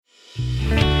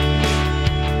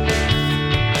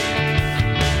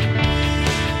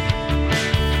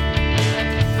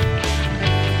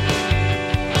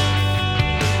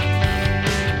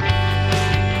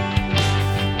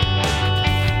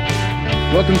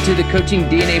Welcome to the Coaching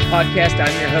DNA podcast.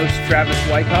 I'm your host, Travis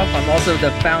Wyckoff. I'm also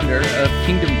the founder of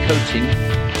Kingdom Coaching,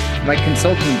 my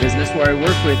consulting business where I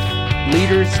work with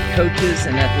leaders, coaches,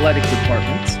 and athletic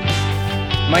departments.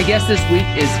 My guest this week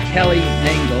is Kelly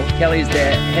Nangle. Kelly is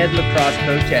the head lacrosse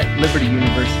coach at Liberty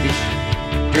University.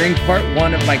 During part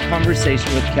one of my conversation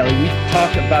with Kelly, we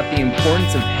talk about the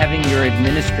importance of having your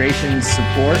administration's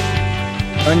support,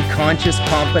 unconscious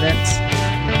competence,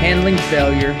 handling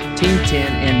failure, Team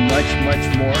 10, and much, much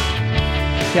more.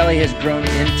 Kelly has grown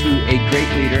into a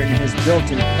great leader and has built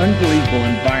an unbelievable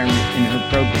environment in her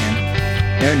program.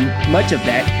 And much of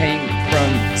that came from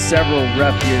several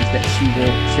rough years that she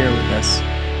will share with us.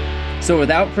 So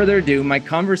without further ado, my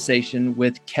conversation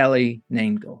with Kelly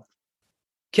Nangle.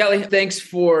 Kelly, thanks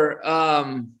for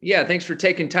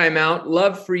taking time out.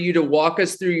 Love for you to walk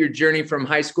us through your journey from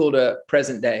high school to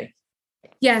present day.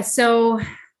 Yeah, so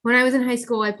when I was in high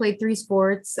school, I played 3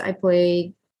 sports. I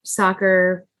played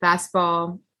soccer,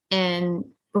 basketball, and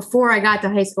before I got to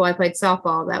high school, I played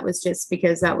softball. That was just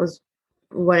because that was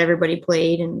what everybody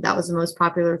played, and that was the most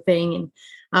popular thing.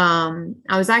 And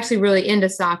I was actually really into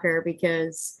soccer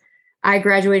because I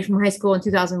graduated from high school in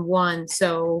 2001.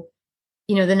 So,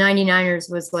 the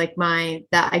 99ers was like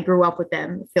that I grew up with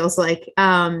them, it feels like.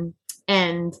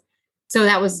 And so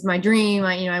that was my dream.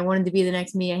 I wanted to be the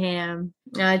next Mia Hamm.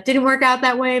 It didn't work out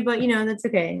that way, but that's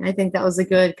okay. I think that was a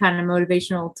good kind of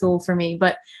motivational tool for me.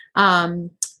 But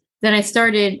then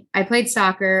I played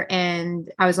soccer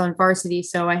and I was on varsity.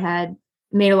 So I had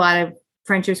made a lot of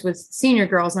friendships with senior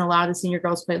girls, and a lot of the senior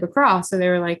girls played lacrosse. So they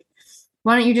were like,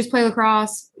 why don't you just play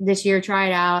lacrosse this year? Try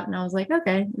it out. And I was like,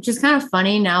 okay, which is kind of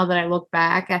funny now that I look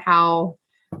back at how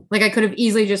I could have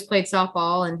easily just played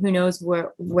softball and who knows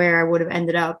where I would have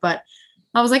ended up. But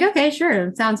I was like, okay, sure.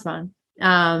 It sounds fun.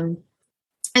 And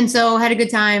so had a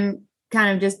good time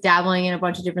kind of just dabbling in a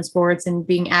bunch of different sports and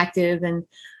being active. And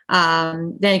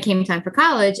then it came time for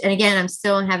college. And again, I'm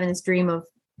still having this dream of,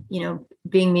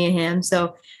 being Mia Hamm.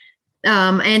 So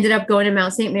I ended up going to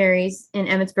Mount St. Mary's in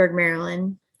Emmitsburg,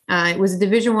 Maryland. It was a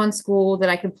Division I school that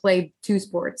I could play 2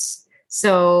 sports.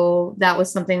 So that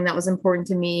was something that was important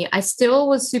to me. I still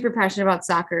was super passionate about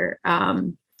soccer.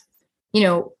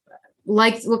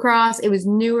 Like lacrosse, it was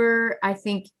newer. I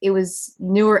think it was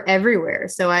newer everywhere.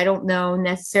 So I don't know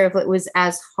necessarily if it was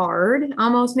as hard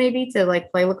almost maybe to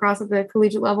play lacrosse at the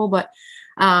collegiate level, but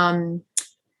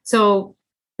so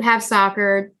have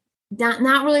soccer,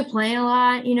 not really playing a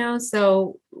lot,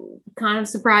 so kind of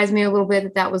surprised me a little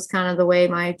bit that was kind of the way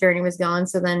my journey was going.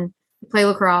 So then play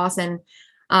lacrosse, and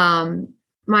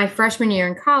my freshman year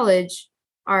in college,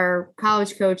 our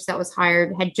college coach that was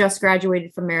hired had just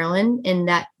graduated from Maryland in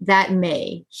that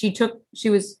May. She took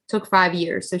 5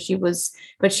 years. So she was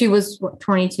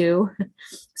 22.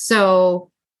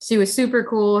 So she was super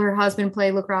cool. Her husband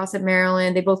played lacrosse at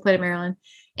Maryland. They both played at Maryland.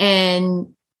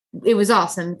 And it was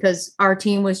awesome because our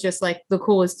team was just like the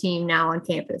coolest team now on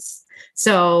campus.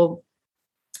 So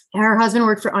her husband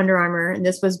worked for Under Armour, and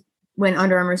this was when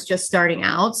Under Armour was just starting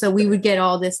out. So we would get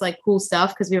all this cool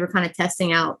stuff because we were kind of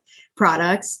testing out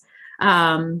products.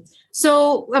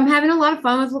 So I'm having a lot of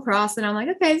fun with lacrosse, and I'm like,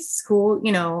 okay, this is cool.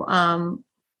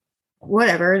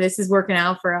 Whatever, this is working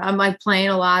out I'm playing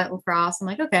a lot at lacrosse. I'm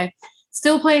like, okay,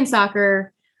 still playing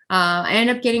soccer. I end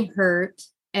up getting hurt,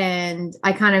 and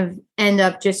I kind of end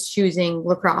up just choosing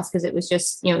lacrosse because it was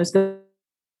just, it was good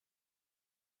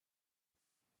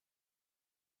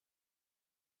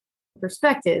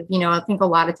perspective. I think a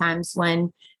lot of times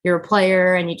when you're a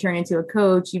player and you turn into a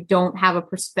coach, you don't have a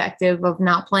perspective of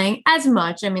not playing as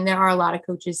much. I mean, there are a lot of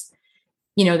coaches,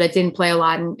 that didn't play a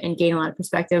lot and gain a lot of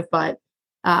perspective, but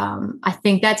I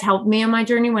think that's helped me on my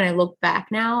journey when I look back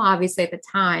now. Obviously at the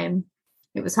time,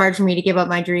 it was hard for me to give up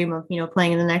my dream of,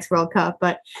 playing in the next World Cup,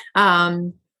 but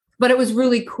it was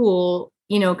really cool,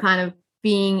 kind of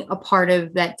being a part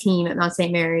of that team at Mount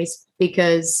St. Mary's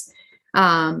because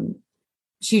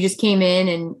she just came in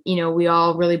and, we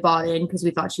all really bought in because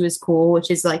we thought she was cool,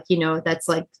 which is that's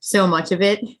so much of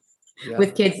it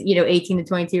with kids, 18 to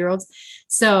 22 year olds.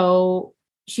 So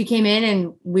she came in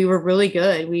and we were really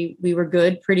good. We were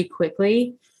good pretty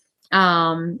quickly.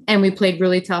 And we played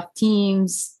really tough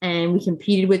teams and we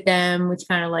competed with them, which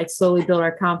kind of slowly built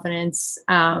our confidence.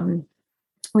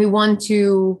 We won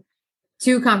two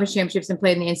conference championships and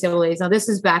played in the NCAAs. Now this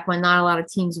is back when not a lot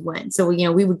of teams went. So,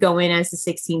 we would go in as the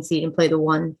 16 seed and play the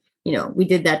one, we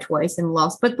did that twice and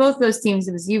lost, but both those teams,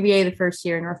 it was UVA the first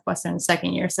year and Northwestern the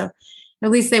second year. So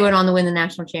At least they went on to win the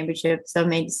national championship. So it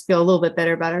made us feel a little bit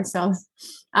better about ourselves.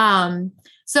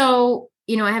 So,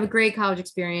 I have a great college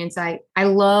experience. I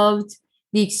loved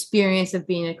the experience of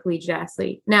being a collegiate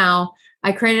athlete. Now,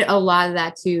 I credit a lot of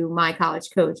that to my college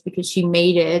coach because she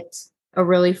made it a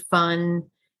really fun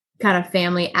kind of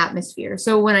family atmosphere.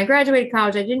 So when I graduated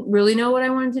college, I didn't really know what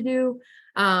I wanted to do.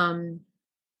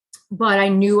 But I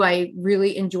knew I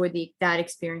really enjoyed that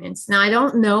experience. Now, I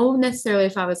don't know necessarily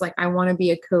if I was like, I want to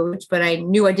be a coach, but I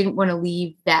knew I didn't want to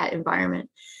leave that environment.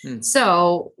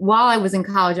 So while I was in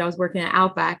college, I was working at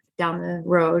Outback down the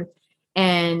road,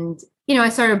 and, I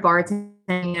started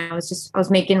bartending. I was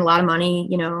making a lot of money,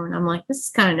 and I'm like, this is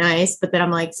kind of nice. But then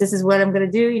I'm like, this is what I'm going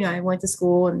to do. I went to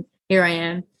school and here I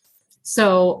am.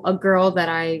 So a girl that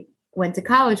I went to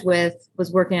college with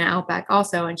was working at Outback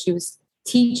also, and she was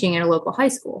teaching at a local high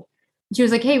school. She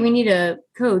was like, hey, we need a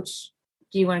coach.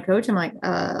 Do you want to coach? I'm like,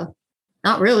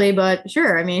 not really, but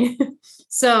sure. I mean,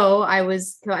 so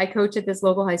I coached at this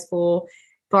local high school,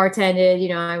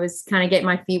 bartended, I was kind of getting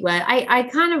my feet wet. I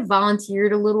kind of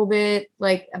volunteered a little bit,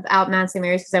 like out Mount St.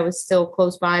 Mary's because I was still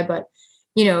close by, but,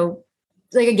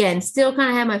 like, again, still kind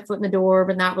of had my foot in the door,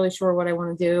 but not really sure what I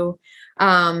want to do.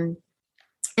 And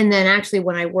then actually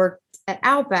when I worked at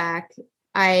Outback,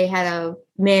 I had a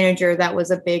manager that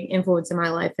was a big influence in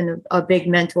my life and a big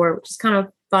mentor, which is kind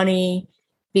of funny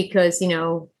because,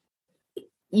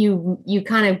 you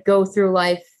kind of go through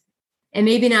life and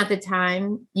maybe not the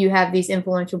time you have these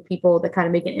influential people that kind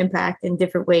of make an impact in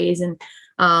different ways. And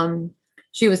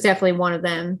she was definitely one of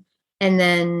them. And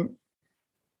then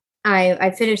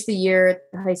I finished the year at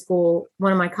the high school.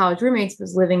 One of my college roommates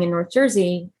was living in North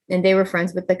Jersey and they were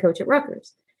friends with the coach at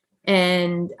Rutgers.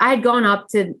 And I had gone up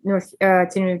to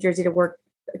New Jersey to work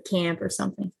a camp or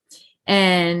something.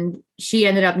 And she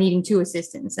ended up needing 2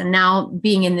 assistants. And now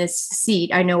being in this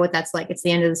seat, I know what that's like. It's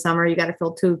the end of the summer. You got to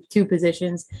fill two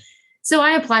positions. So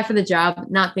I apply for the job,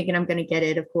 not thinking I'm going to get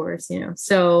it, of course,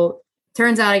 So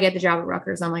turns out I get the job at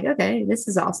Rutgers. I'm like, okay, this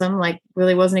is awesome. Like,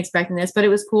 really wasn't expecting this, but it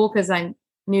was cool because I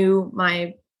knew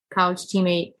my college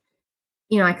teammate,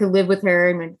 I could live with her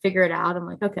and figure it out. I'm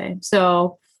like, okay.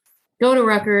 So go to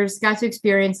Rutgers, got to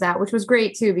experience that, which was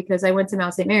great too, because I went to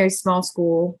Mount St. Mary's, small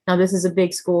school. Now this is a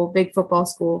big school, big football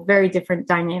school, very different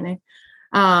dynamic.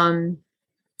 Got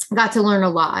to learn a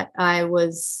lot.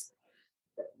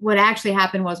 What actually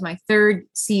happened was my 3rd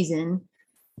season,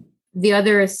 the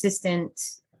other assistant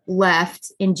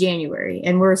left in January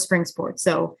and we're a spring sport.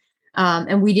 So,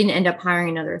 and we didn't end up hiring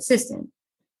another assistant.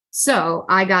 So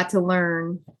I got to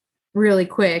learn really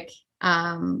quick,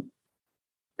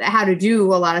 how to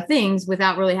do a lot of things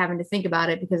without really having to think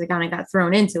about it because I kind of got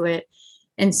thrown into it.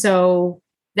 And so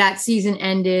that season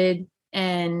ended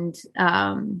and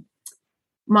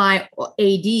my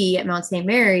AD at Mount St.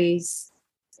 Mary's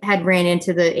had ran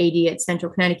into the AD at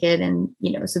Central Connecticut and,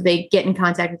 so they get in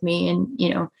contact with me and,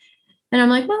 and I'm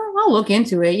like, well, I'll look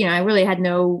into it. I really had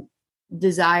no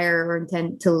desire or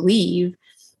intent to leave.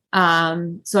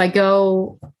 So I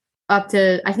go up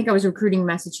to, I think I was recruiting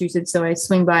Massachusetts. So I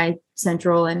swing by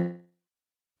Central and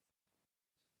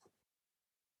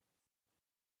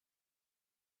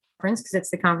because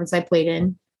it's the conference I played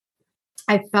in.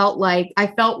 I felt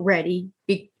ready.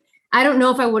 I don't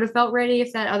know if I would have felt ready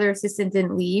if that other assistant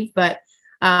didn't leave, but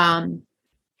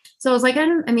so I was like,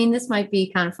 this might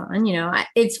be kind of fun.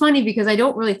 It's funny because I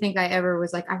don't really think I ever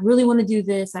was like, I really want to do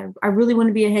this. I really want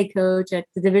to be a head coach at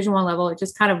the Division I level. It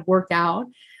just kind of worked out.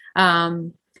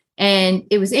 And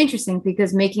it was interesting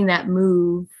because making that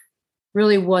move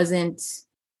really wasn't,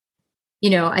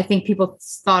 I think people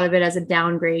thought of it as a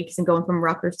downgrade because I'm going from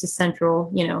Rutgers to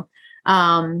Central,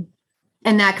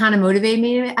 and that kind of motivated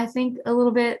me, I think, a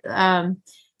little bit.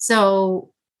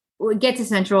 So we get to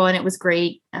Central and it was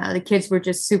great. The kids were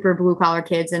just super blue collar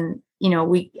kids. And,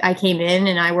 I came in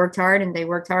and I worked hard and they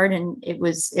worked hard and it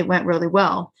went really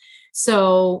well.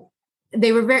 So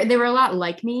they were a lot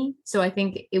like me. So I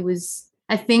think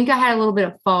I had a little bit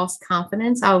of false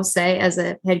confidence, I will say, as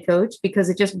a head coach, because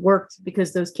it just worked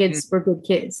because those kids were good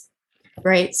kids.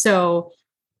 Right. So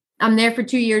I'm there for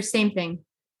 2 years, same thing.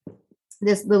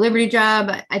 The Liberty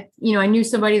job, I knew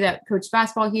somebody that coached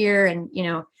basketball here and,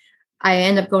 I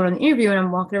end up going on the interview and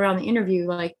I'm walking around the interview,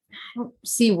 like, I don't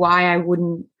see why I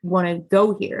wouldn't want to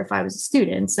go here if I was a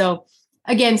student. So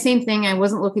again, same thing. I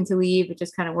wasn't looking to leave. It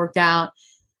just kind of worked out.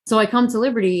 So I come to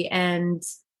Liberty and,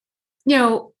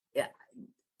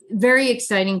 very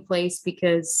exciting place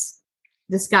because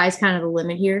the sky's kind of the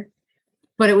limit here,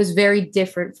 but it was very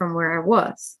different from where I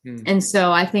was. And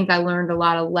so I think I learned a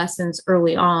lot of lessons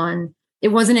early on. It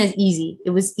wasn't as easy.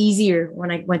 It was easier when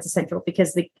I went to Central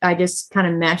because I just kind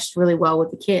of meshed really well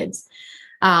with the kids.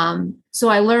 So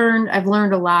I've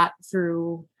learned a lot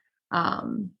through,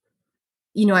 I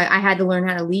had to learn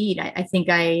how to lead. I think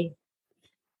I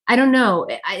don't know.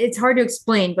 It's hard to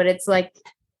explain, but it's like,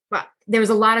 there was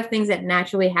a lot of things that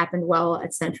naturally happened well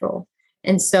at Central.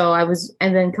 And so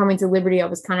and then coming to Liberty, I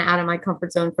was kind of out of my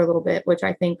comfort zone for a little bit, which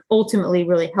I think ultimately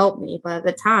really helped me. But at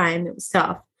the time it was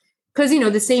tough because,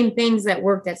 the same things that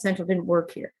worked at Central didn't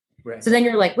work here. Right. So then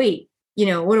you're like, wait,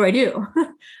 what do I do?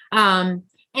 And,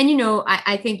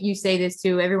 I think you say this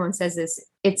too. Everyone says this.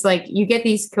 It's like you get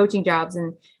these coaching jobs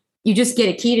and you just get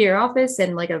a key to your office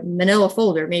and like a manila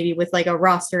folder, maybe with like a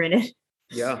roster in it.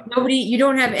 Yeah. You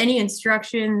don't have any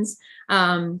instructions.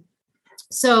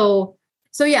 So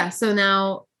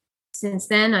now since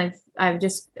then I'm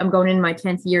going in my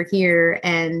 10th year here,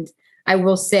 and I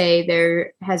will say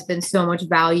there has been so much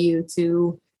value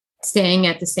to staying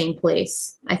at the same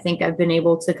place. I think I've been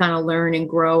able to kind of learn and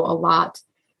grow a lot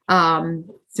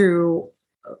through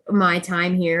my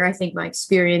time here. I think my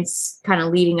experience kind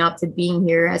of leading up to being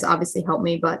here has obviously helped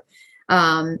me, but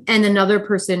and another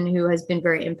person who has been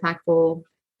very impactful,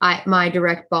 my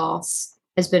direct boss,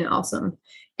 has been awesome.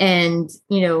 And,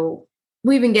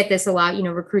 we even get this a lot,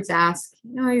 recruits ask,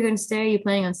 are you going to stay? Are you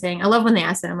planning on staying? I love when they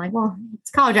ask that. I'm like, well,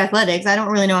 it's college athletics. I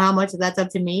don't really know how much of that's up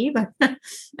to me, but,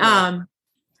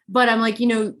 but I'm like,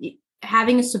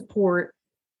 having a support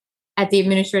at the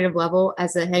administrative level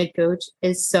as a head coach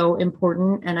is so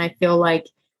important. And I feel like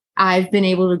I've been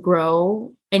able to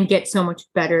grow and get so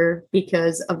much better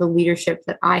because of the leadership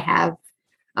that I have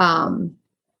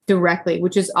directly,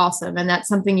 which is awesome. And that's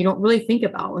something you don't really think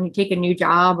about when you take a new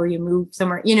job or you move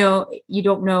somewhere, you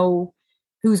don't know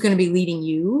who's going to be leading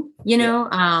you,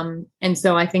 and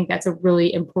so I think that's a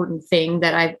really important thing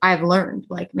that I've learned.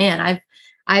 Like, man,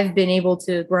 I've been able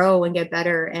to grow and get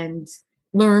better and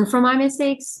learn from my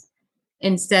mistakes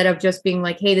instead of just being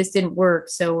like, hey, this didn't work,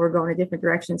 so we're going a different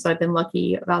direction. So I've been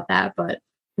lucky about that. But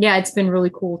yeah, it's been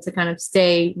really cool to kind of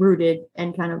stay rooted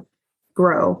and kind of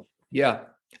grow. Yeah.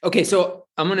 Okay. So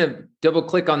I'm going to double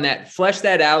click on that, flesh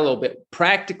that out a little bit.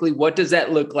 Practically, what does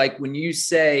that look like when you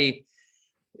say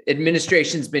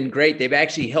administration's been great? They've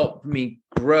actually helped me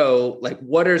grow. Like,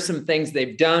 what are some things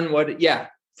they've done?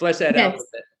 Flesh that out a little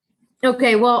bit.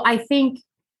 Okay. Well, I think,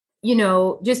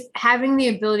 just having the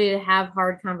ability to have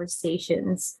hard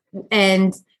conversations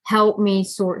and help me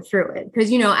sort through it.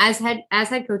 Because, as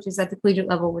head coaches at the collegiate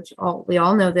level, which we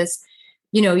all know this,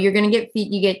 you're going to get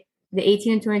the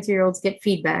 18 and 22-year-olds get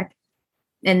feedback,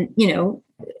 and,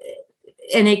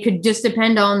 and it could just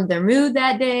depend on their mood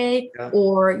that day. Yeah.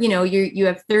 Or, you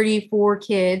have 34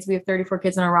 kids. We have 34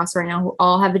 kids on our roster right now who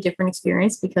all have a different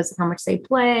experience because of how much they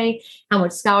play, how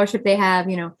much scholarship they have,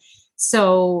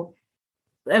 so,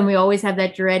 and we always have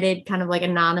that dreaded kind of like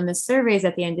anonymous surveys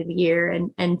at the end of the year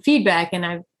and feedback.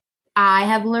 And I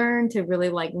have learned to really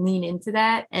like lean into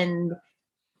that and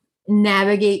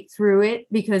navigate through it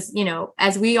because,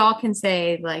 as we all can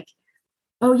say, like,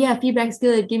 oh yeah, feedback's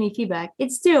good, give me feedback.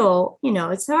 It's still,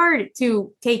 it's hard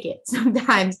to take it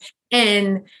sometimes.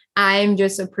 And I'm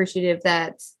just appreciative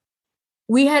that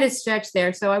we had a stretch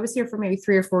there. So I was here for maybe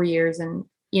 3 or 4 years, and,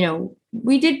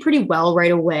 we did pretty well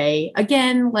right away.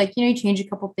 Again, like, you change a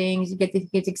couple things, you get the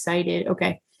kids excited.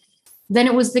 Okay. Then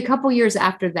it was the couple years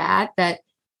after that,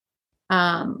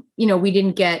 we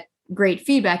didn't get great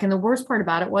feedback. And the worst part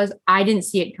about it was I didn't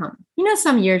see it come.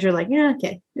 Some years you're like,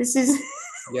 okay, this is,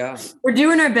 we're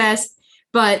doing our best,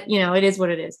 but it is what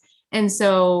it is. And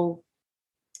so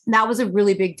that was a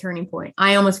really big turning point.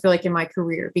 I almost feel like in my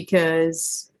career,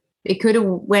 because it could have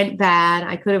went bad.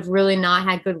 I could have really not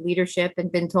had good leadership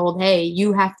and been told, hey,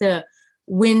 you have to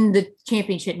win the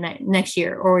championship next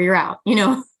year or you're out,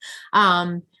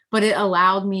 but it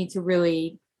allowed me to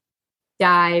really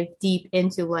dive deep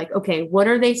into like, okay, what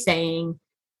are they saying?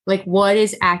 Like, what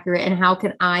is accurate and how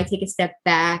can I take a step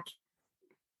back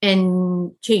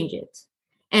and change it?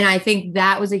 And I think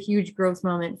that was a huge growth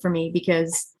moment for me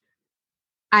because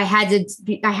I had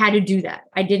to do that.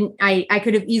 I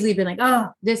could have easily been like,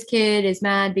 oh, this kid is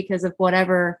mad because of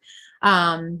whatever.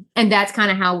 And that's kind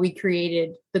of how we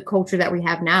created the culture that we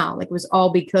have now. Like, it was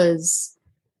all because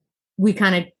we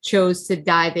kind of chose to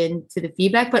dive into the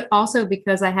feedback, but also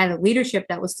because I had a leadership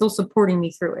that was still supporting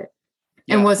me through it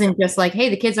and wasn't just like, hey,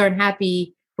 the kids aren't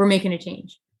happy, we're making a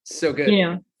change. So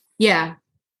good. Yeah.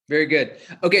 Very good.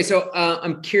 Okay. So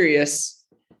I'm curious.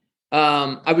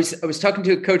 I was talking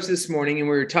to a coach this morning and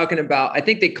we were talking about, I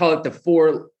think they call it the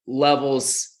 4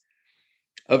 levels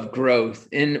of growth.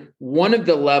 And one of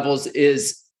the levels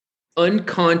is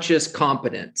unconscious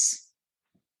competence.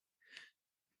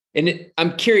 And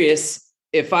I'm curious,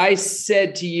 if I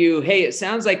said to you, hey, it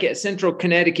sounds like at Central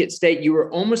Connecticut State, you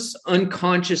were almost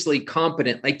unconsciously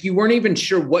competent. Like you weren't even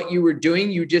sure what you were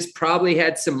doing. You just probably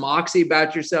had some moxie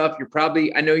about yourself.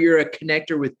 I know you're a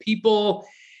connector with people.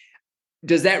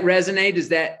 Does that resonate?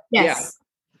 Yes. Yeah.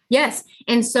 Yes.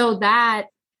 And so that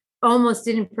almost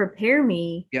didn't prepare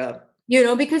me. Yeah.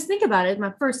 Because think about it.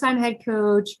 My first time head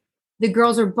coach, the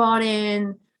girls are bought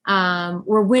in.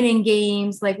 We're winning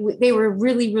games. Like they were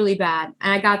really, really bad.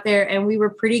 And I got there and we were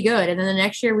pretty good. And then the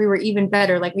next year we were even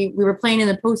better. Like we were playing in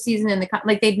the postseason and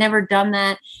like they'd never done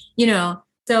that,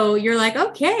 so you're like,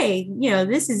 okay,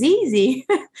 this is easy.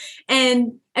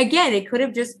 And again, it could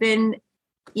have just been,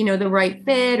 the right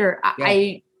fit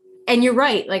and you're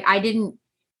right. Like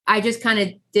I just kind of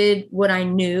did what I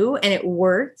knew and it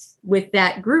worked with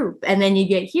that group. And then you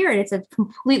get here and it's a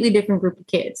completely different group of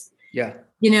kids. Yeah.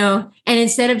 And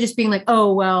instead of just being like,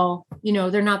 oh, well,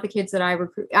 they're not the kids that I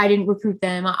recruit. I didn't recruit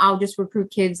them. I'll just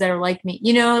recruit kids that are like me,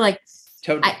 Totally.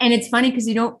 And it's funny because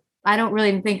I don't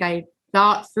really think I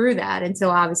thought through that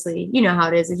until obviously, how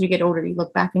it is as you get older, you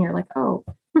look back and you're like, oh,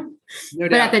 no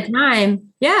but at the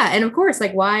time. Yeah. And of course,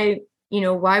 like why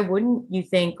wouldn't you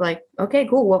think like, okay,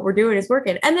 cool. What we're doing is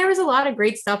working. And there was a lot of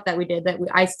great stuff that we did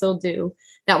I still do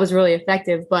that was really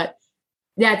effective, but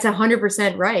that's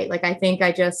 100% right. Like, I think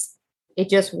it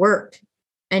just worked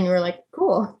and you were like,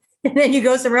 cool. And then you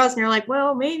go somewhere else and you're like,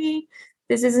 well, maybe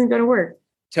this isn't going to work.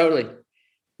 Totally.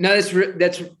 No,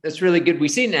 that's really good. We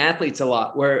see it in athletes a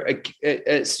lot where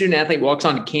a student athlete walks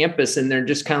onto campus and they're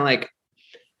just kind of like,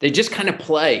 they just kind of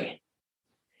play.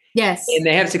 Yes. And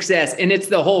they have success. And it's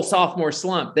the whole sophomore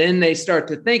slump. Then they start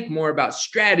to think more about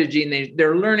strategy and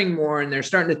they're learning more and they're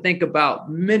starting to think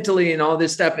about mentally and all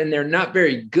this stuff. And they're not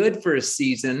very good for a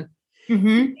season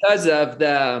because of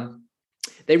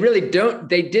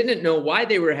they didn't know why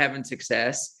they were having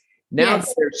success. Now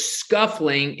they're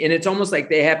scuffling and it's almost like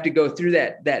they have to go through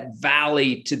that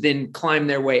valley to then climb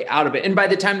their way out of it. And by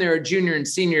the time they're a junior and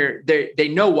senior, they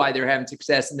know why they're having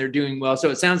success and they're doing well. So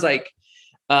it sounds like,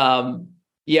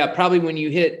 probably when you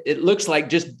hit, it looks like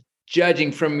just judging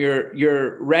from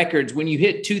your records, when you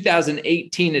hit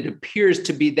 2018, it appears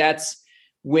to be that's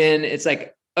when it's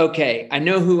like, okay, I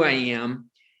know who I am.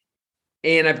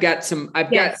 And I've got some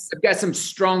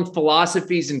strong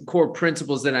philosophies and core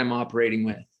principles that I'm operating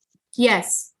with.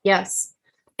 Yes. Yes.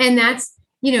 And that's,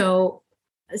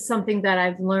 something that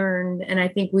I've learned and I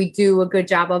think we do a good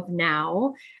job of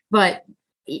now, but,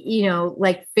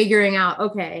 like figuring out,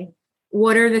 okay,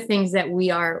 what are the things that we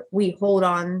hold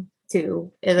on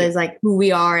to? It is like who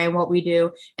we are and what we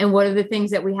do. And what are the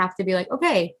things that we have to be like,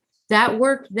 okay, that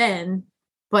worked then,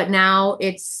 but now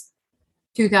it's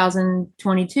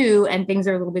 2022 and things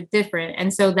are a little bit different.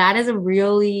 And so that is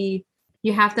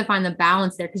you have to find the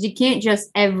balance there because you can't just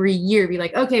every year be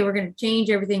like, okay, we're going to change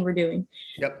everything we're doing,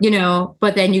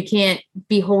 but then you can't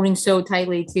be holding so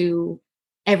tightly to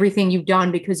everything you've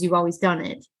done because you've always done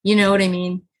it. You know what I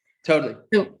mean? Totally.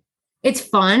 So it's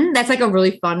fun. That's like a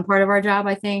really fun part of our job,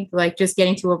 I think, like just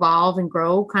getting to evolve and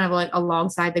grow kind of like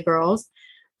alongside the girls,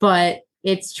 but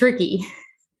it's tricky.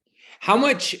 How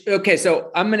much? Okay. So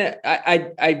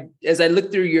I as I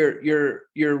look through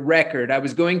your record, I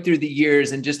was going through the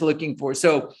years and just looking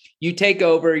so you take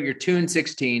over, you're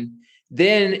 2-16,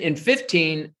 then in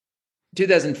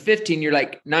 2015, you're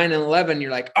like 9-11.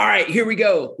 You're like, all right, here we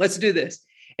go. Let's do this.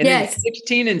 And then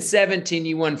 16 and 17,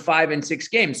 you won 5 and 6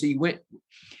 games. So you went,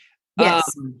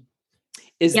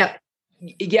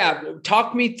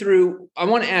 talk me through, I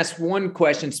want to ask one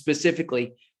question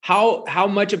specifically. How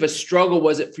much of a struggle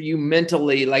was it for you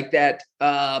mentally, like that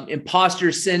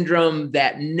imposter syndrome,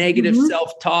 that negative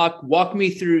self-talk? Walk me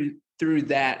through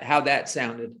that, how that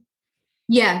sounded.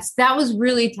 Yes, that was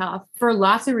really tough for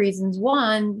lots of reasons.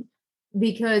 One,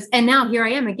 because, and now here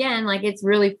I am again, like it's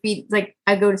really like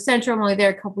I go to Central, I'm only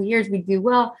there a couple of years, we do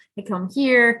well, I come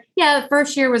here. Yeah, the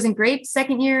first year wasn't great.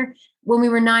 Second year, when we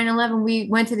were 9-11, we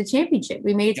went to the championship.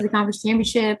 We made it to the conference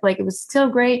championship. Like it was still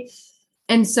great.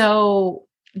 And so,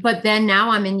 but then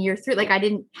now I'm in year 3. Like I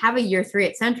didn't have a year 3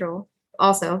 at Central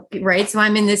also, right? So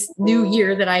I'm in this new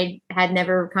year that I had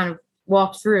never kind of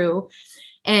walked through.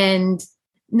 And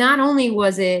not only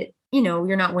was it,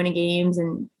 you're not winning games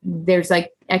and there's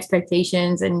like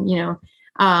expectations and,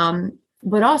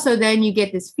 but also then you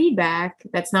get this feedback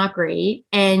that's not great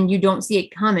and you don't see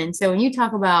it coming. So when you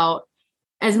talk about,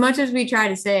 as much as we try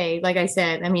to say, like I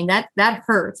said, I mean, that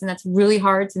hurts and that's really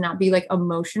hard to not be like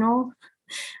emotional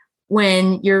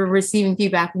when you're receiving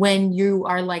feedback, when you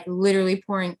are like literally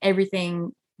pouring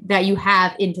everything that you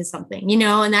have into something,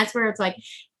 and that's where it's like,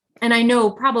 and I know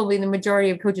probably the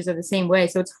majority of coaches are the same way.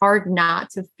 So it's hard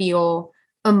not to feel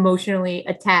emotionally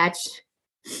attached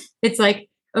It's like,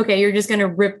 okay, you're just going to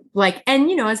rip like, and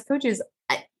as coaches,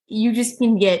 you just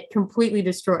can get completely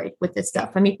destroyed with this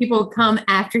stuff. I mean, people come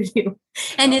after you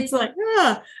and it's like,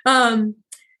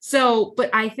 but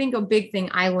I think a big thing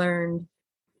I learned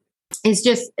is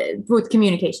just with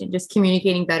communication, just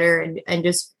communicating better and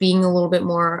just being a little bit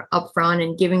more upfront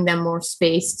and giving them more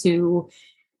space to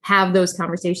have those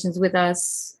conversations with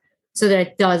us so that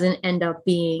it doesn't end up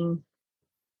being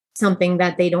something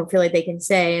that they don't feel like they can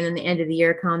say. And then the end of the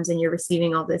year comes and you're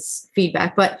receiving all this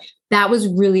feedback. But that was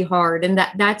really hard. And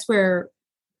that's where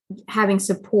having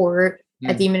support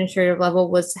at the administrative level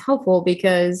was helpful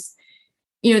because,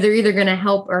 they're either going to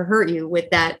help or hurt you with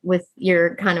that, with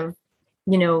your kind of,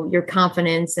 your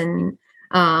confidence. And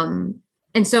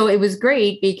so it was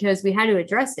great because we had to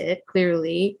address it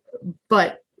clearly,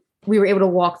 but we were able to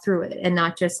walk through it and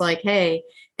not just like, hey,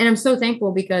 and I'm so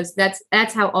thankful because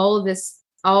that's how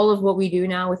all of what we do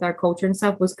now with our culture and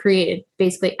stuff was created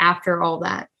basically after all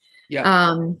that.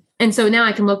 Yeah. And so now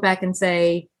I can look back and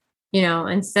say,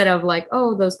 instead of like,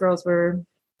 oh, those girls were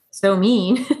so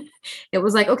mean, it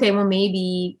was like, okay, well,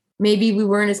 maybe we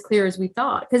weren't as clear as we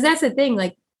thought. Cause that's the thing.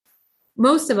 Like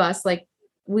most of us, like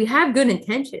we have good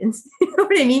intentions, you know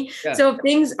what I mean? Yeah. So if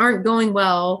things aren't going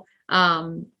well,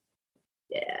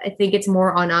 I think it's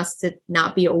more on us to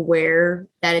not be aware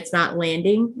that it's not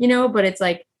landing, but it's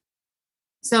like,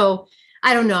 so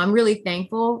I don't know. I'm really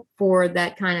thankful for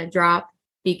that kind of drop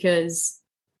because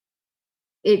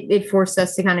it forced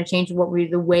us to kind of change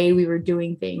the way we were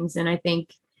doing things. And I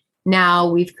think now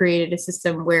we've created a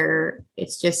system where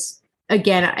it's just,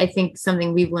 again, I think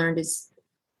something we've learned is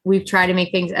we've tried to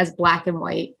make things as black and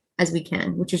white as we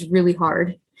can, which is really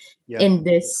hard in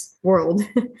this world.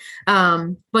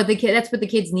 But that's what the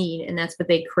kids need. And that's what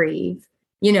they crave.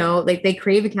 Like they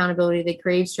crave accountability, they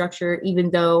crave structure, even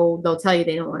though they'll tell you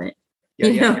they don't want it.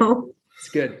 Yeah. It's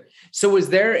good. So was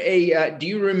there do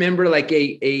you remember like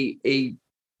a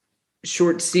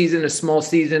short season, a small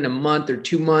season, a month or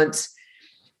 2 months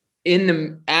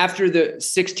after the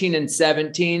 16 and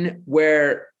 17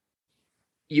 where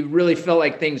you really felt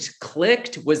like things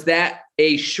clicked? Was that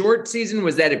a short season?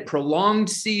 Was that a prolonged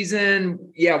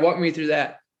season? Yeah. Walk me through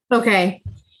that. Okay.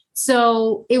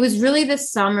 So it was really the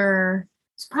summer.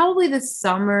 It's probably the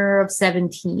summer of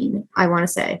 17, I want to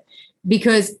say,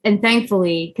 and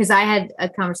thankfully, because I had a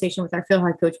conversation with our field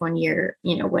head coach one year,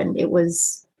 when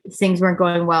things weren't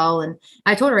going well. And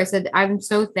I told her, I said, I'm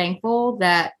so thankful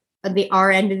that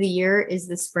our end of the year is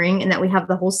the spring and that we have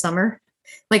the whole summer,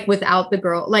 like without the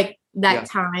girl, like that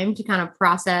time to kind of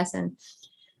process.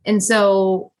 And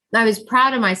so I was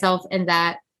proud of myself in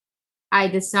that I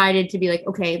decided to be like,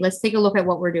 okay, let's take a look at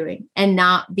what we're doing and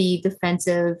not be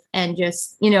defensive and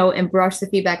just, and brush the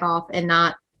feedback off and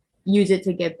not use it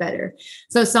to get better.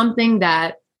 So something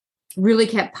that really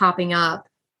kept popping up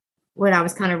when I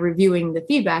was kind of reviewing the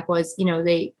feedback was,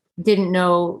 they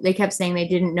kept saying they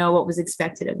didn't know what was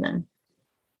expected of them.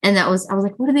 And I was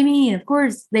like, what do they mean? Of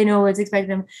course they know what's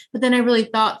expected of them. But then I really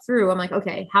thought through, I'm like,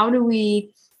 okay, how do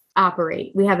we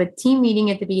operate? We have a team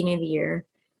meeting at the beginning of the year.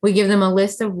 We give them a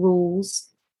list of rules,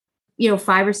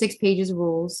 5 or 6 pages of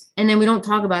rules, and then we don't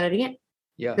talk about it again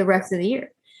the rest of the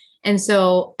year. And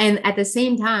so, and at the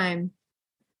same time,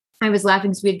 I was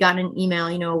laughing because we had gotten an email,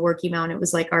 a work email, and it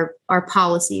was like our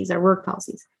policies, our work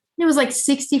policies. And it was like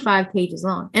 65 pages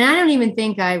long. And I don't even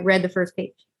think I read the first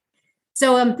page.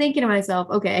 So I'm thinking to myself,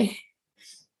 okay,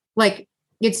 like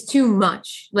it's too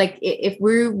much. Like if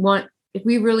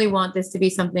we really want this to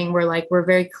be something where like we're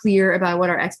very clear about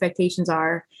what our expectations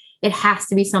are, it has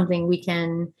to be something we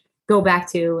can go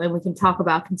back to and we can talk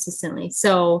about consistently.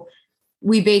 So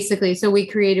we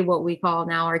created what we call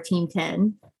now our Team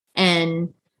 10.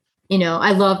 And,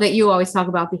 I love that you always talk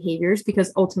about behaviors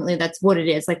because ultimately that's what it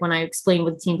is. Like when I explain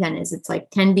what the Team 10 is, it's like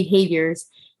 10 behaviors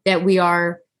that we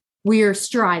are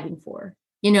striving for.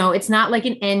 It's not like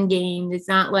an end game. It's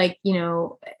not like,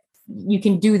 you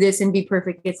can do this and be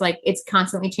perfect. It's like, it's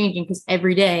constantly changing because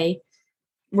every day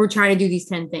we're trying to do these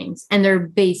 10 things and they're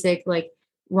basic. Like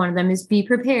one of them is be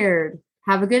prepared,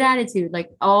 have a good attitude, like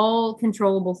all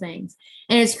controllable things.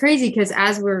 And it's crazy because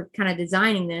as we're kind of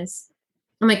designing this,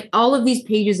 I'm like, all of these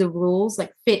pages of rules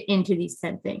like fit into these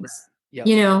 10 things,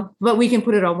 but we can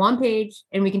put it on one page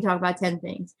and we can talk about 10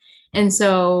 things. And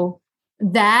so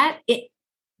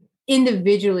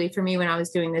individually for me, when I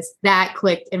was doing this, that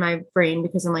clicked in my brain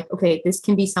because I'm like, okay, this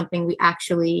can be something we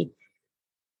actually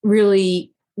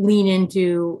really lean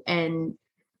into and,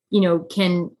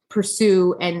 can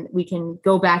pursue and we can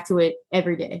go back to it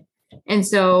every day. And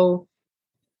so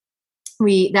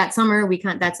that summer,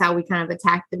 that's how we kind of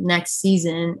attacked the next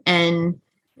season. And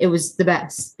it was the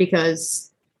best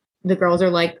because the girls are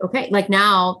like, okay, like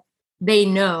now they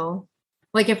know,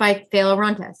 like if I fail a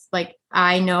run test, like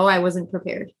I know I wasn't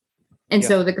prepared. And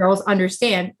so the girls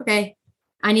understand, okay,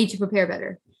 I need to prepare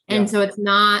better. And so it's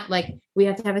not like we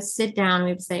have to have a sit down. We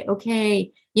have to say,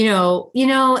 okay,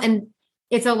 and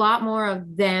it's a lot more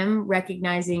of them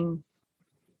recognizing,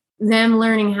 them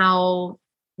learning how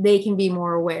they can be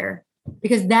more aware,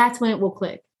 because that's when it will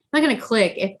click. It's not going to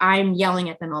click if I'm yelling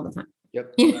at them all the time.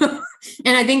 Yep.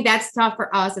 And I think that's tough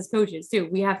for us as coaches too.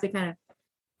 We have to kind of,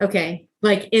 okay,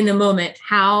 like in the moment,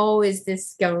 how is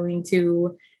this going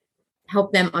to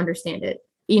help them understand it?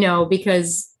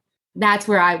 Because that's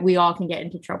where we all can get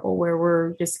into trouble, where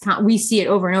we're just, we see it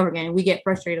over and over again and we get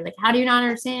frustrated. Like, how do you not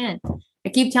understand? I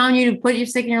keep telling you to put your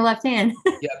stick in your left hand.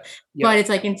 Yep. But it's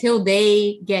like, until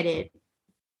they get it,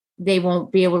 they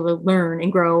won't be able to learn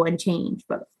and grow and change.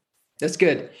 But that's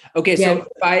good. Okay. So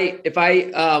if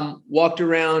I walked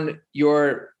around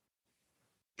your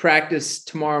practice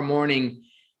tomorrow morning,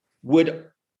 would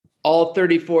all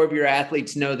 34 of your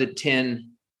athletes know the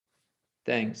 10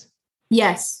 things?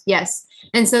 Yes.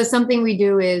 And so something we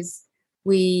do is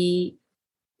we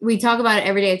talk about it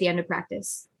every day at the end of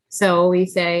practice. So we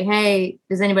say, hey,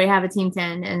 does anybody have a team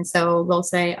 10? And so they'll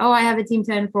say, oh, I have a team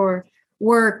 10 for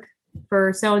work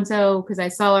for so-and-so, because I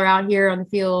saw her out here on the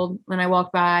field when I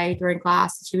walked by during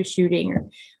class, she was shooting or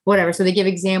whatever. So they give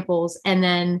examples, and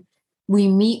then we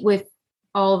meet with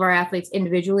all of our athletes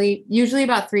individually, usually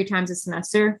about 3 times a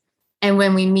semester. And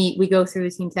when we meet, we go through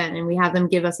the team 10 and we have them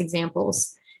give us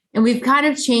examples. And we've kind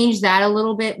of changed that a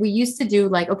little bit. We used to do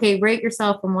like, okay, rate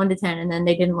yourself from 1 to 10. And then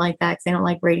they didn't like that because they don't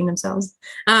like rating themselves.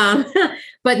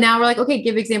 But now we're like, okay,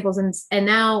 give examples. And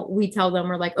now we tell them,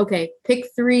 we're like, okay, pick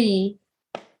 3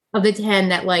 of the 10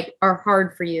 that like are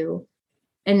hard for you.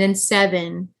 And then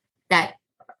 7 that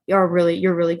you're really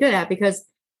good at, because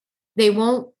they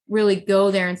won't really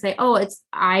go there and say, oh,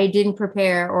 I didn't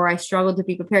prepare, or I struggled to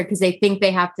be prepared, because they think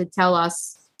they have to tell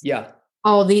us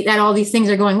all these things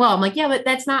are going well. I'm like, yeah, but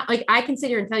that's not, like, I can sit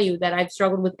here and tell you that I've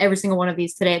struggled with every single one of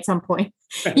these today at some point.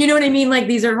 You know what I mean? Like,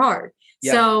 these are hard.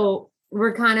 Yeah. So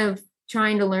we're kind of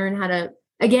trying to learn how to,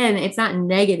 again, it's not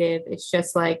negative. It's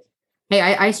just like, hey,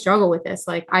 I struggle with this.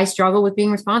 Like, I struggle with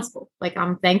being responsible. Like,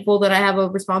 I'm thankful that I have a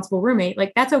responsible roommate.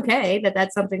 Like, that's okay.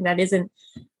 That's something that isn't,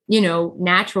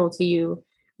 natural to you.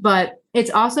 But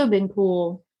it's also been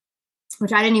cool,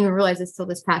 which I didn't even realize this till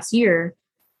this past year.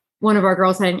 One of our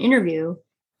girls had an interview,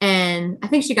 and I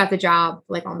think she got the job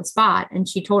like on the spot. And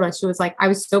she told us, she was like, I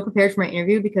was so prepared for my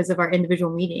interview because of our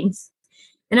individual meetings.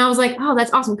 And I was like, oh,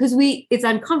 that's awesome. Because it's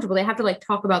uncomfortable. They have to like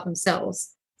talk about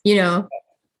themselves, And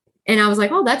I was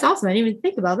like, oh, that's awesome. I didn't even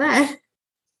think about that.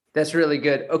 That's really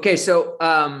good. Okay. So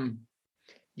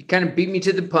you kind of beat me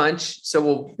to the punch. So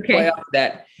we'll play off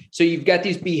that. So you've got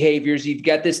these behaviors, you've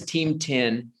got this team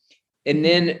 10, and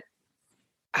then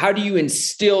how do you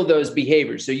instill those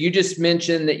behaviors? So you just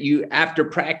mentioned that you, after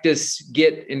practice,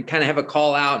 get and kind of have a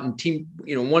call out, and team,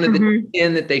 one of the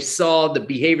 10 that they saw, the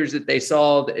behaviors that they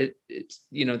saw,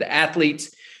 the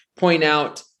athletes point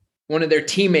out one of their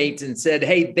teammates and said,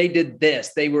 hey, they did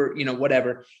this, they were,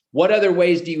 whatever. What other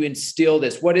ways do you instill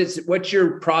this? What's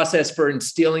your process for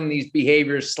instilling these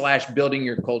behaviors / building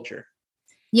your culture?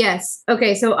 Yes.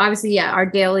 Okay. So obviously, our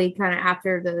daily kind of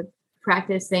after the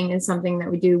practice thing is something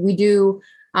that we do. We do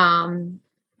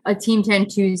a Team 10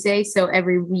 Tuesday. So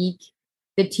every week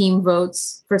the team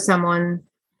votes for someone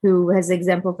who has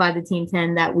exemplified the Team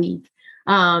 10 that week.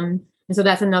 And so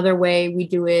that's another way we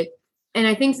do it. And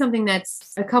I think something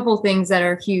that's a couple things that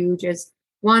are huge is,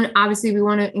 one, obviously we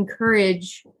want to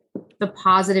encourage the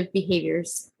positive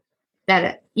behaviors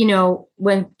that,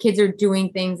 when kids are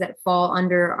doing things that fall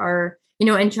under our,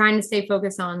 and trying to stay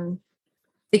focused on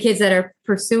the kids that are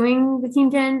pursuing the Team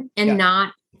 10 and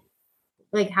not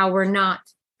like how we're not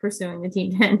pursuing the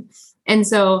Team 10. And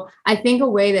so I think a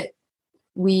way that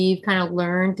we've kind of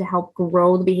learned to help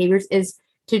grow the behaviors is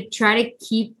to try to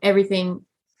keep everything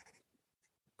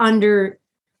under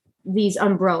these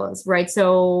umbrellas, right?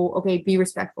 So, okay, be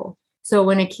respectful. So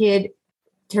when a kid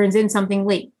turns in something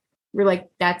late, we're like,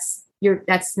 that's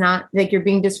not like, you're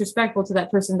being disrespectful to that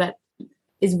person that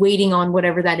is waiting on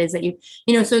whatever that is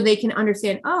that so they can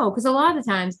understand, because a lot of the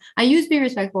times I use be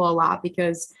respectful a lot,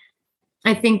 because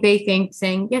I think they think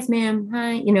saying, yes, ma'am,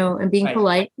 hi, and being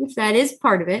polite, which that is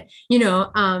part of it,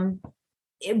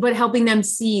 but helping them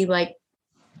see like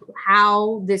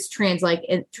how this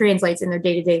translates in their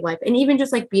day-to-day life. And even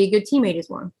just like be a good teammate is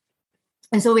one.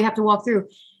 And so we have to walk through.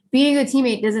 Being a good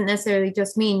teammate doesn't necessarily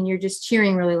just mean you're just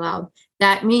cheering really loud.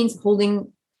 That means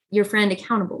holding your friend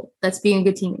accountable. That's being a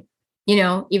good teammate,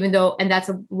 even though, and that's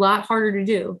a lot harder to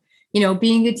do.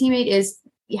 Being a good teammate is,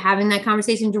 having that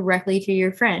conversation directly to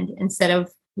your friend instead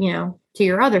of, to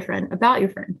your other friend about your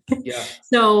friend. Yeah.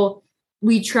 So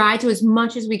we try to, as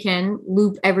much as we can,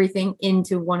 loop everything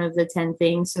into one of the 10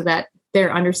 things so that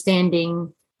they're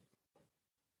understanding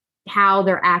how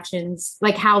their actions,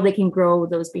 like how they can grow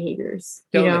those behaviors,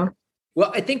 Totally.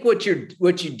 Well, I think what you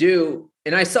do,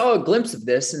 and I saw a glimpse of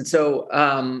this. And so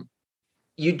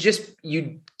you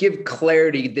give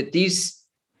clarity that these,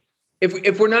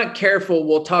 if we're not careful,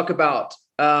 we'll talk about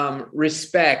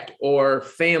respect or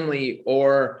family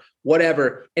or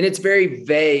whatever. And it's very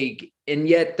vague. And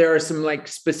yet there are some like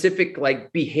specific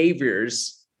like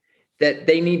behaviors that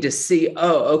they need to see.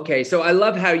 Oh, okay. So I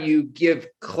love how you give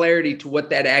clarity to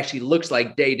what that actually looks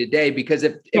like day to day, because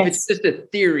if it's just a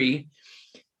theory,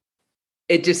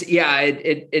 it just,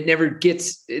 it never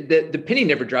gets, the penny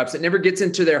never drops. It never gets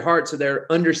into their heart. So they're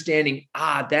understanding,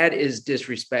 that is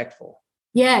disrespectful.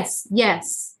 Yes.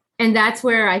 And that's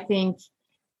where I think,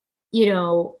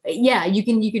 you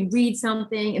can read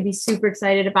something and be super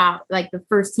excited about like the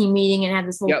first team meeting and have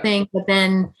this whole thing. But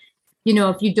then,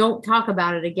 if you don't talk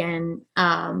about it again,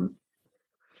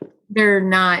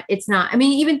 it's not, I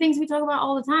mean, even things we talk about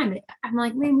all the time. I'm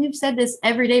like, man, we've said this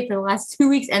every day for the last 2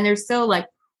 weeks and they're still like,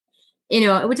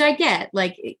 which I get,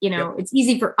 like, it's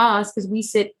easy for us because we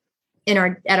sit at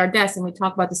our desk and we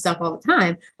talk about this stuff all the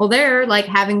time. Well, they're like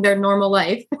having their normal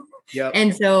life. Yep.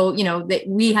 And so, that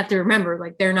we have to remember,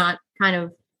 like, they're not kind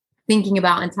of thinking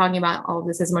about and talking about all of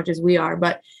this as much as we are,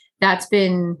 but that's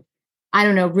been, I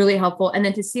don't know, really helpful. And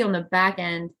then to see on the back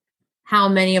end, how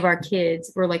many of our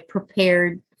kids were like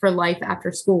prepared for life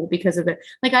after school because of it.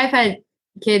 Like I've had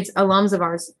kids, alums of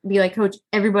ours be like, Coach,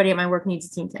 everybody at my work needs a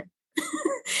team 10.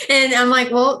 And I'm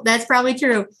like, well, that's probably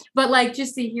true. But like,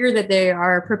 just to hear that they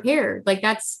are prepared, like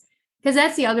that's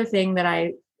the other thing that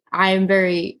I am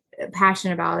very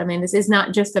passionate about. I mean, this is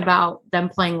not just about them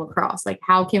playing lacrosse. Like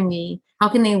how can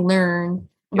they learn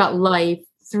about life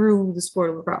through the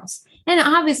sport of lacrosse and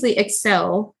obviously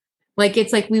excel? Like,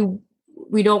 it's like,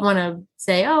 we don't want to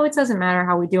say, oh, it doesn't matter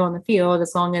how we do on the field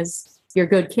as long as you're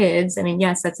good kids. I mean,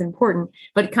 yes, that's important,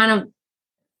 but kind of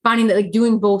finding that like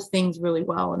doing both things really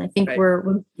well. And I think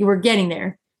we're getting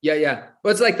there. Yeah.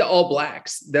 Well, it's like the All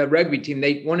Blacks, the rugby team.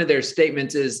 One of their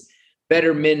statements is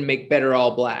better men make better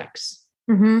All Blacks.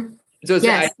 Mm-hmm. So it's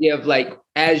the idea of like,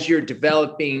 as you're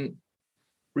developing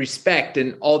respect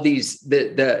and all these,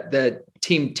 the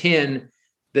team 10,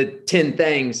 the 10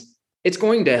 things, it's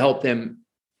going to help them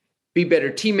be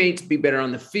better teammates, be better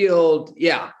on the field.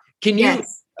 Yeah. Can you,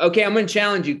 okay, I'm going to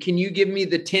challenge you. Can you give me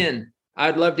the 10?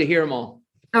 I'd love to hear them all.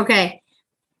 Okay.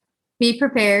 Be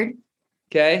prepared.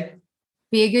 Okay.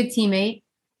 Be a good teammate.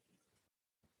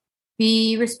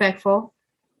 Be respectful.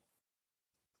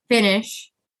 Finish.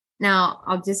 Now,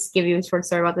 I'll just give you a short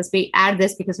story about this. We added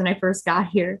this because when I first got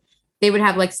here, they would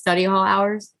have like study hall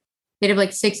hours. They'd have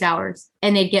like 6 hours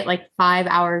and they'd get like 5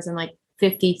 hours and like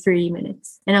 53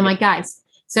 minutes. And I'm like, guys,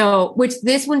 so which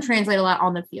this one translate a lot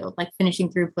on the field, like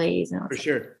finishing through plays and all that. For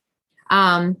sure.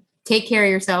 Take care of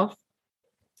yourself.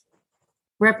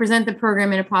 Represent the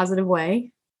program in a positive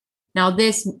way. Now,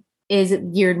 this is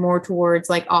geared more towards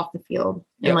like off the field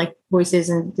and like voices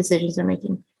and decisions they're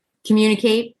making.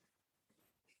 Communicate.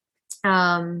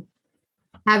 Have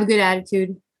a good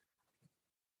attitude.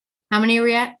 How many are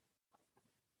we at?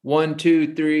 1,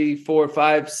 2, 3, 4,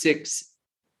 5, 6,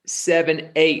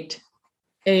 7, 8.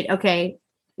 8. Okay.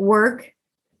 Work.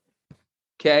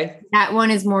 Okay. That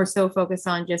one is more so focused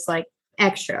on just like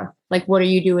extra, like what are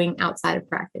you doing outside of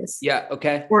practice? Yeah.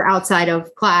 Okay. Or outside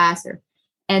of class,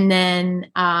 and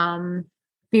then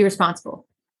be responsible.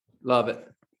 Love it.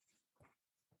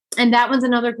 And that one's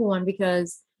another cool one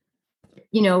because,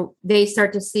 they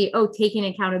start to see, taking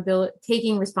accountability,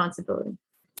 taking responsibility.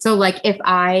 So like if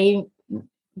I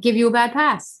give you a bad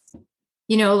pass,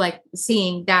 like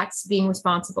seeing that's being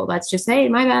responsible. That's just, hey,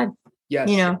 my bad. Yes.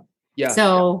 Yeah.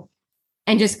 So,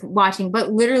 and just watching,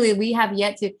 but literally we have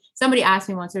yet to, somebody asked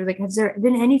me once, they were like, has there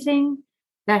been anything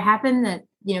that happened that,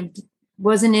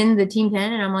 wasn't in the team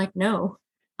 10? And I'm like, no,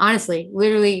 honestly,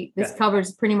 literally this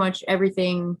covers pretty much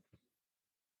everything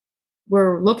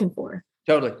we're looking for.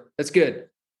 Totally. That's good.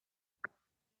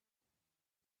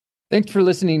 Thanks for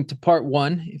listening to part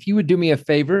 1. If you would do me a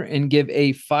favor and give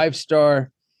a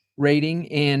 5-star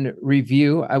rating and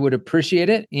review, I would appreciate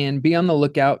it. And be on the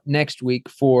lookout next week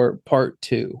for part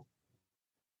 2.